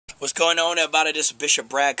What's going on, everybody? This is Bishop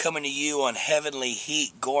Brad coming to you on Heavenly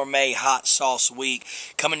Heat Gourmet Hot Sauce Week.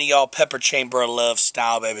 Coming to y'all Pepper Chamber of Love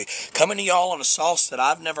style, baby. Coming to y'all on a sauce that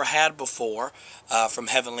I've never had before from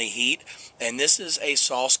Heavenly Heat. And this is a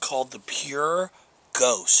sauce called the Pure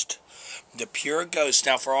Ghost. The Pure Ghost.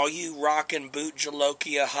 Now, for all you rockin' Boot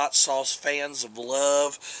Jalokia hot sauce fans of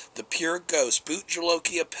love, the Pure Ghost Boot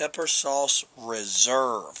Jalokia Pepper Sauce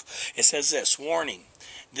Reserve. It says this, warning.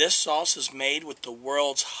 This sauce is made with the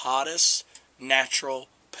world's hottest natural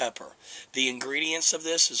pepper. The ingredients of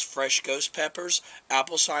this is fresh ghost peppers,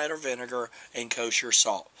 apple cider vinegar, and kosher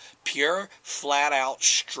salt. Pure, flat out,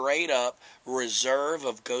 straight up reserve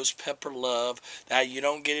of ghost pepper love. Now you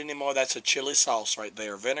don't get any more. That's a chili sauce right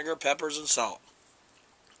there. Vinegar, peppers, and salt.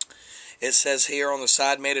 It says here on the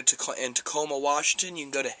side, made in Tacoma, Washington. You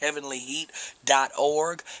can go to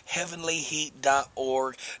heavenlyheat.org,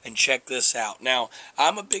 heavenlyheat.org, and check this out. Now,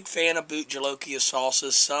 I'm a big fan of Boot Jalokia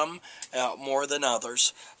sauces, some more than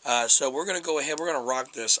others. So we're going to go ahead, we're going to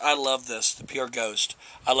rock this. I love this, the Pure Ghost.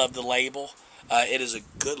 I love the label. It is a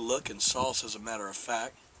good-looking sauce, as a matter of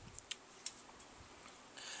fact.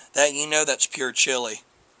 That's pure chili.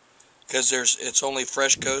 Because it's only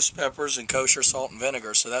fresh ghost peppers and kosher salt and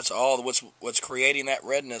vinegar. So that's all. What's creating that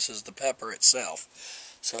redness is the pepper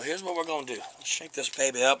itself. So here's what we're going to do. Let's shake this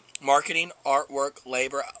baby up. Marketing, artwork,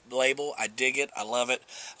 label. I dig it. I love it.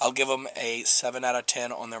 I'll give them a 7 out of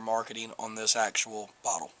 10 on their marketing on this actual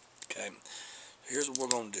bottle. Okay. Here's what we're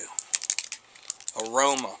going to do.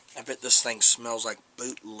 Aroma. I bet this thing smells like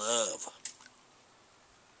boot love.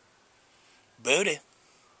 Booty. It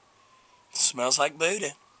smells like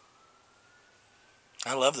booty.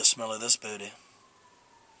 I love the smell of this booty.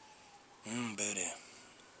 Booty.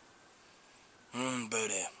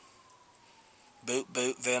 Booty.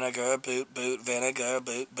 Boot, vinegar, boot, vinegar,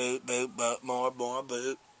 boot, but more,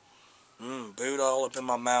 boot. Boot all up in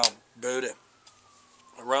my mouth. Booty.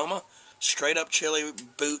 Aroma, straight up chili,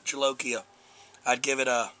 Boot Jalokia. I'd give it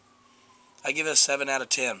a 7 out of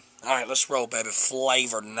 10. Alright, let's roll, baby.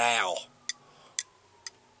 Flavor now.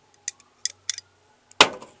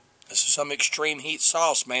 This is some extreme heat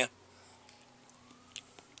sauce, man.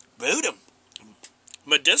 Booty.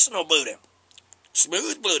 Medicinal booty.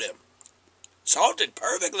 Smooth booty. Salted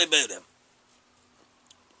perfectly booty.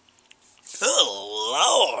 Good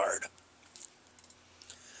Lord.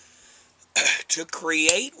 To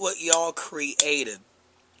create what y'all created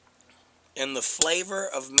in the flavor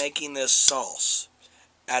of making this sauce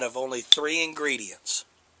out of only 3 ingredients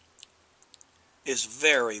is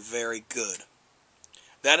very, very good.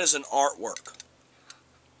 That is an artwork.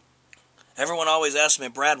 Everyone always asks me,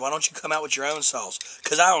 Brad, why don't you come out with your own sauce?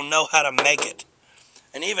 Because I don't know how to make it.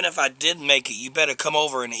 And even if I did make it, you better come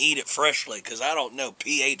over and eat it freshly, because I don't know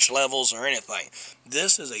pH levels or anything.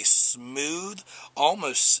 This is a smooth,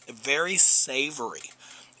 almost very savory,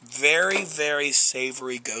 very, very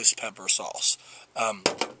savory ghost pepper sauce.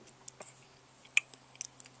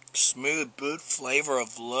 Smooth boot flavor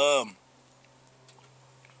of love.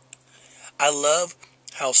 I love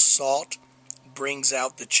how salt brings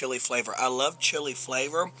out the chili flavor. I love chili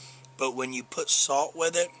flavor, but when you put salt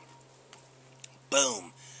with it,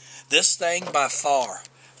 boom. This thing by far,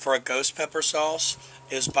 for a ghost pepper sauce,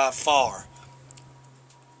 is by far,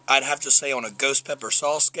 I'd have to say on a ghost pepper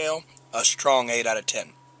sauce scale, a strong 8 out of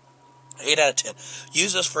 10. 8 out of 10.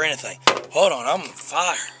 Use this for anything. Hold on, I'm on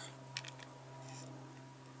fire.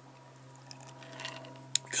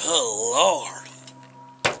 Good Lord.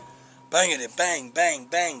 Bangity bang, bang,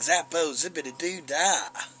 bang, zappo, zippity doo dah.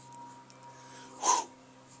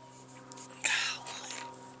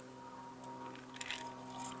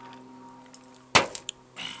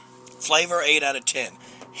 Flavor 8 out of 10.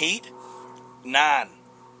 Heat 9.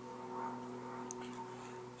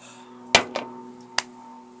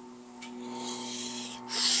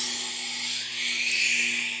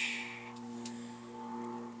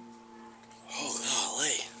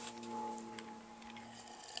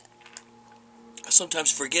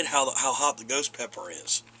 Sometimes forget how hot the ghost pepper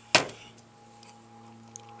is.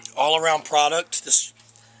 All around product, this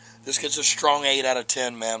gets a strong 8 out of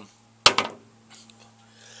 10, man.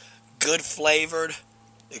 Good flavored,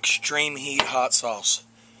 extreme heat hot sauce.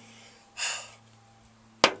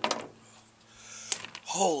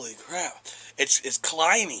 Holy crap. It's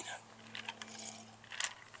climbing.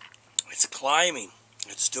 It's climbing.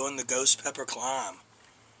 It's doing the ghost pepper climb.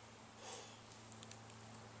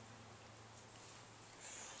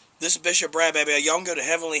 This is Bishop Brad, baby. Y'all can go to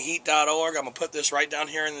heavenlyheat.org. I'm going to put this right down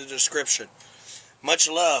here in the description. Much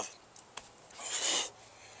love.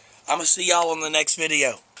 I'm going to see y'all in the next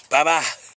video. Bye-bye.